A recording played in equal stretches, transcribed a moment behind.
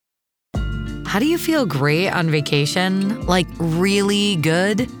How do you feel great on vacation? Like really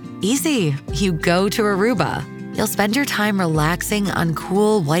good? Easy. You go to Aruba. You'll spend your time relaxing on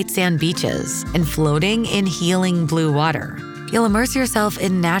cool white sand beaches and floating in healing blue water. You'll immerse yourself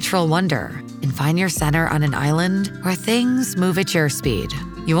in natural wonder and find your center on an island where things move at your speed.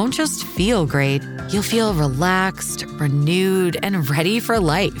 You won't just feel great, you'll feel relaxed, renewed, and ready for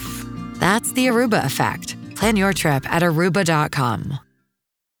life. That's the Aruba effect. Plan your trip at aruba.com.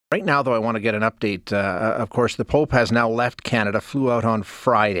 Right now, though, I want to get an update. Of course, the Pope has now left Canada, flew out on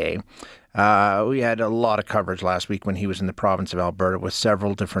Friday. We had a lot of coverage last week when he was in the province of Alberta with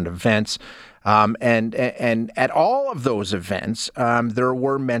several different events. And at all of those events, there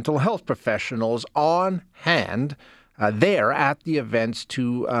were mental health professionals on hand there at the events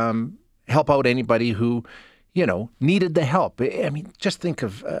to help out anybody who, needed the help. I mean, just think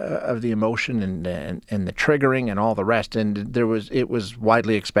of the emotion and the triggering and all the rest. And it was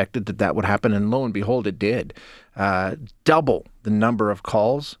widely expected that would happen. And lo and behold, it did. Double the number of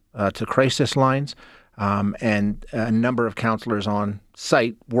calls to crisis lines and a number of counselors on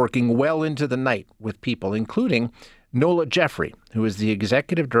site working well into the night with people, including Nola Jeffrey, who is the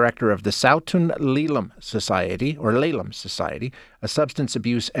executive director of the Saughton Laleham Society, a substance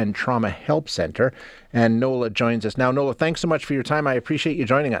abuse and trauma help center. And Nola joins us now. Nola, thanks so much for your time. I appreciate you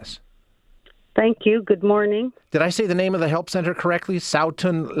joining us. Thank you. Good morning. Did I say the name of the help center correctly?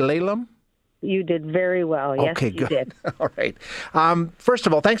 Saughton Laleham? You did very well. Yes, okay, you good. did. All right. First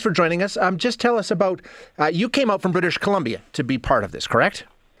of all, thanks for joining us. Just tell us about, you came out from British Columbia to be part of this, correct?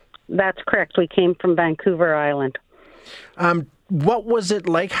 That's correct. We came from Vancouver Island. What was it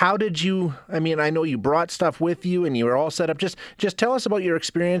like? How did you, I know you brought stuff with you and you were all set up. Just tell us about your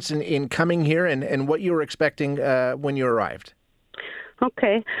experience in coming here and what you were expecting when you arrived.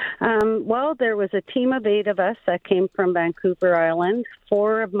 Okay. Well, there was a team of 8 of us that came from Vancouver Island.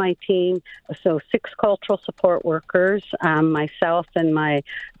 4 of my team, so 6 cultural support workers, myself and my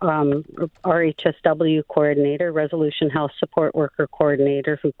RHSW coordinator, Resolution Health Support Worker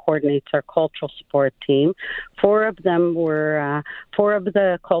Coordinator, who coordinates our cultural support team. 4 of the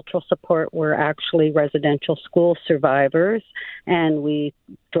cultural support were actually residential school survivors, and we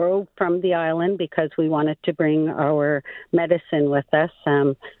drove from the island because we wanted to bring our medicine with us.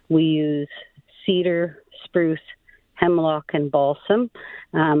 We use cedar, spruce, hemlock, and balsam,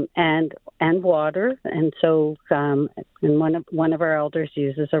 and water. And so, and one of our elders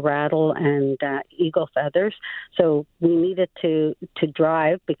uses a rattle and eagle feathers. So we needed to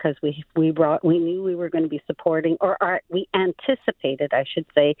drive because we knew we were going to be supporting, we anticipated, I should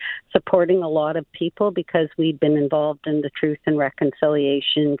say, supporting a lot of people because we'd been involved in the Truth and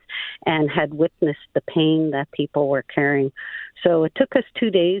Reconciliations and had witnessed the pain that people were carrying. So it took us 2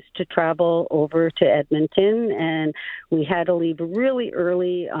 days to travel over to Edmonton, and we had to leave really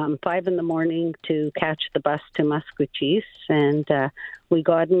early, 5 in the morning, to catch the bus to Maskwacis. And we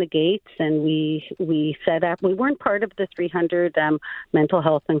got in the gates and we set up. We weren't part of the 300 mental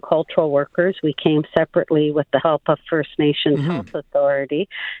health and cultural workers. We came separately with the help of First Nations Health Authority,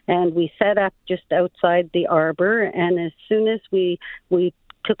 and we set up just outside the arbor. And as soon as we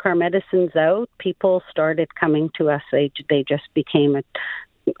took our medicines out, people started coming to us. They just became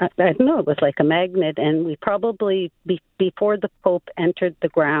I don't know, it was like a magnet. And we probably, before the Pope entered the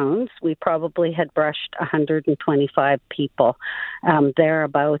grounds, we probably had brushed 125 people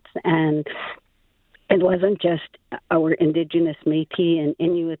thereabouts. And it wasn't just our Indigenous Métis and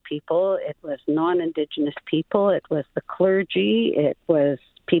Inuit people. It was non-Indigenous people. It was the clergy. It was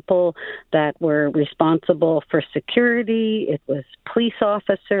people that were responsible for security. It was police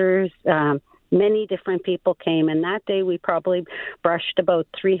officers. Many different people came, and that day we probably brushed about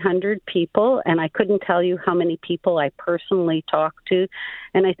 300 people, and I couldn't tell you how many people I personally talked to.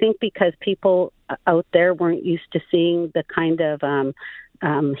 And I think because people out there weren't used to seeing the kind of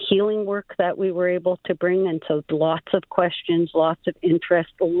healing work that we were able to bring. And so lots of questions, lots of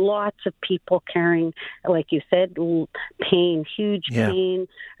interest, lots of people carrying, like you said, pain, huge pain,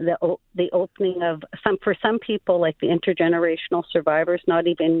 the opening of for some people, like the intergenerational survivors, not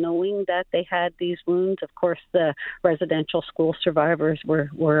even knowing that they had these wounds. Of course, the residential school survivors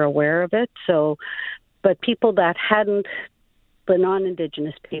were aware of it. So, but people that hadn't, the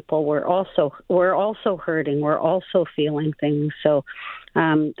non-Indigenous people were also hurting. We're also feeling things. So,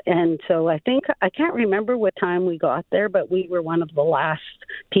 and so I think, I can't remember what time we got there, but we were one of the last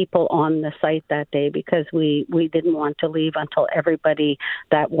people on the site that day because we didn't want to leave until everybody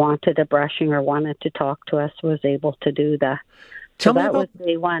that wanted a brushing or wanted to talk to us was able to do that. So that was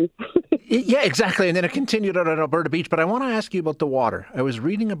day one. Yeah, exactly. And then it continued out at Alberta Beach. But I want to ask you about the water. I was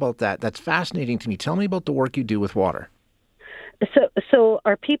reading about that. That's fascinating to me. Tell me about the work you do with water. So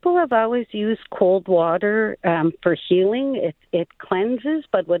our people have always used cold water for healing. It cleanses,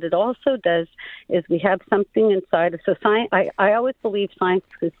 but what it also does is we have something inside. So science, I always believe science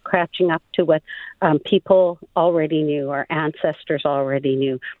is catching up to what people already knew, our ancestors already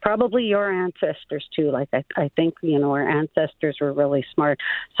knew. Probably your ancestors too. Like I think our ancestors were really smart.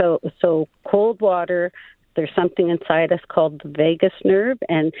 So cold water. There's something inside us called the vagus nerve,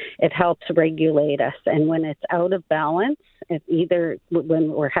 and it helps regulate us. And when it's out of balance, either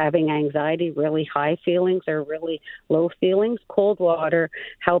when we're having anxiety, really high feelings or really low feelings, cold water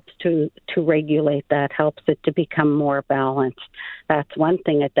helps to regulate that, helps it to become more balanced. That's one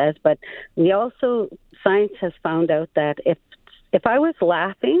thing it does. But science has found out that if I was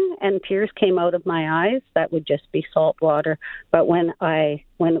laughing and tears came out of my eyes, that would just be salt water. But when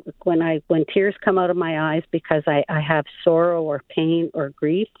tears come out of my eyes because I have sorrow or pain or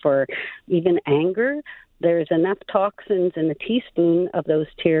grief or even anger, there's enough toxins in a teaspoon of those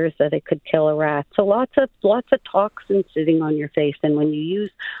tears that it could kill a rat. So lots of toxins sitting on your face. And when you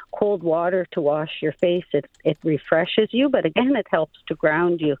use cold water to wash your face, it refreshes you. But again, it helps to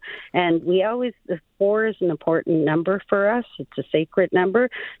ground you. And the 4 is an important number for us. It's a sacred number.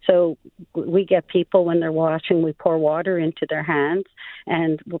 So we get people when they're washing, we pour water into their hands.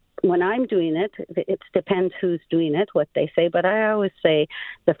 And when I'm doing it, it depends who's doing it, what they say. But I always say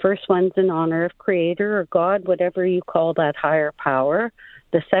the first one's in honor of Creator or God, whatever you call that higher power.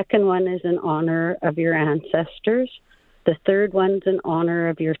 The second one is in honor of your ancestors. The third one's in honor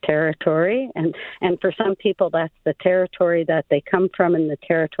of your territory. And for some people, that's the territory that they come from and the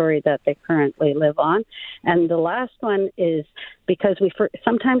territory that they currently live on. And the last one is because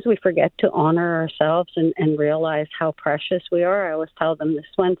sometimes we forget to honor ourselves and realize how precious we are. I always tell them this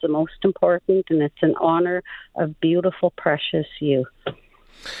one's the most important, and it's in honor of beautiful, precious you.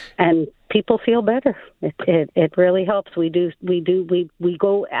 And people feel better. It really helps. We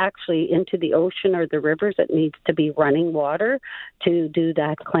go actually into the ocean or the rivers. It needs to be running water to do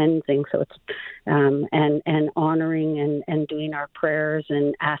that cleansing. So it's and honoring and doing our prayers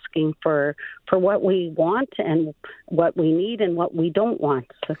and asking for what we want and what we need and what we don't want.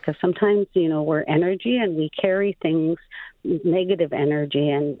 Because sometimes we're energy and we carry things, negative energy,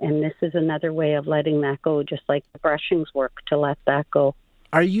 and this is another way of letting that go. Just like the brushings work to let that go.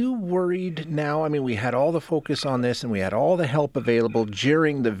 Are you worried now? I mean, we had all the focus on this and we had all the help available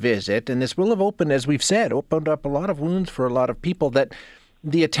during the visit, and this will have opened up a lot of wounds for a lot of people, that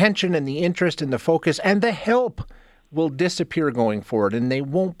the attention and the interest and the focus and the help will disappear going forward, and they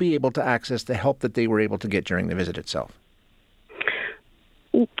won't be able to access the help that they were able to get during the visit itself.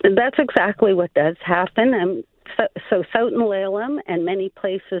 That's exactly what does happen. So South Laleham and many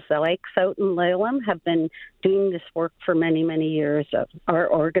places like South Laleham have been doing this work for many, many years.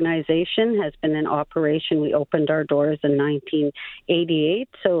 Our organization has been in operation. We opened our doors in 1988,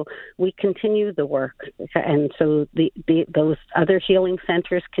 so we continue the work. And so those other healing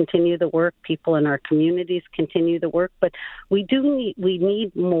centers continue the work. People in our communities continue the work. But we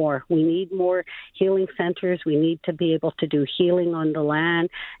need more. We need more healing centers. We need to be able to do healing on the land.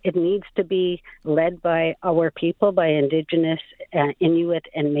 It needs to be led by our people, by Indigenous, Inuit,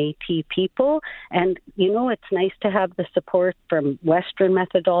 and Métis people. And it's nice to have the support from Western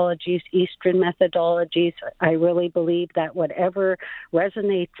methodologies, Eastern methodologies. I really believe that whatever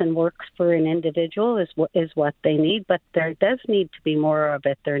resonates and works for an individual is what they need, but there does need to be more of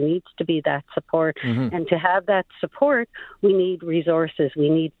it. There needs to be that support. Mm-hmm. And to have that support, we need resources, we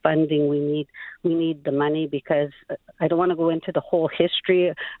need funding, we need the money, because I don't want to go into the whole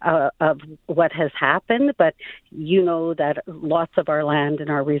history of what has happened, but that lots of our land and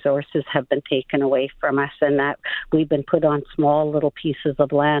our resources have been taken away from us, and that we've been put on small little pieces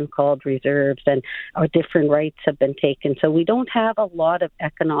of land called reserves, and our different rights have been taken. So we don't have a lot of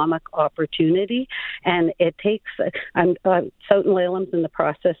economic opportunity, and it takes, South Laleham in the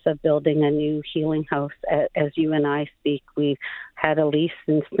process of building a new healing house. As you and I speak, we've had a lease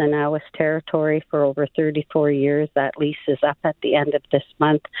in Nanawas territory for over 34 years. That lease is up at the end of this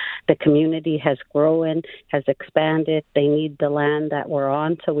month. The community has grown, has expanded. They need the land that we're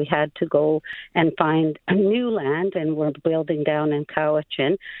on, so we had to go and find a new land, and we're building down in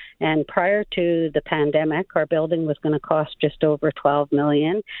Cowichan. And prior to the pandemic, our building was going to cost just over $12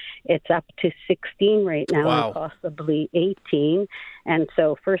 million. It's up to 16 right now. Wow. And possibly 18. And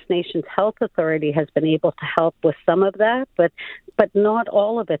so First Nations Health Authority has been able to help with some of that, but not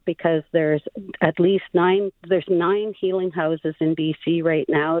all of it, because there's at least 9 healing houses in BC right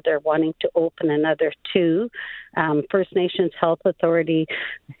now. They're wanting to open another 2. First Nations Health Authority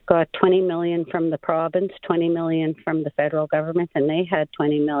got $20 million from the province, $20 million from the federal government, and they had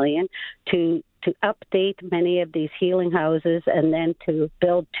 $20 million to to update many of these healing houses and then to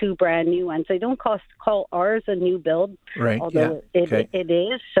build 2 brand new ones. They don't call ours a new build, right? Although it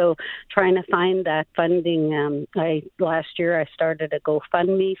is. So trying to find that funding. Last year I started a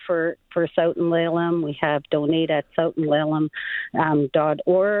GoFundMe for South and Laleham. We have donate at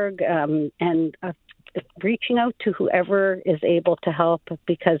southandlaleham.org and reaching out to whoever is able to help,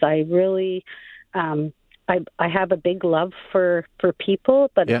 because I really I have a big love for people,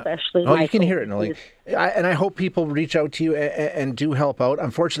 but especially you can hear it, Noli. And I hope people reach out to you and do help out.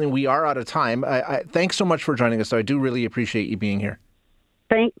 Unfortunately, we are out of time. Thanks so much for joining us, though. I do really appreciate you being here.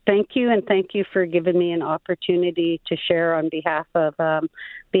 Thank you, and thank you for giving me an opportunity to share on behalf of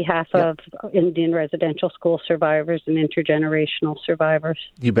Indian residential school survivors and intergenerational survivors.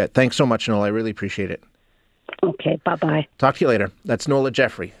 You bet. Thanks so much, Nola. I really appreciate it. Okay, bye-bye. Talk to you later. That's Nola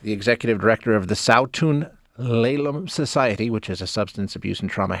Jeffrey, the Executive Director of the South and Laleham Society, which is a substance abuse and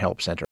trauma help center.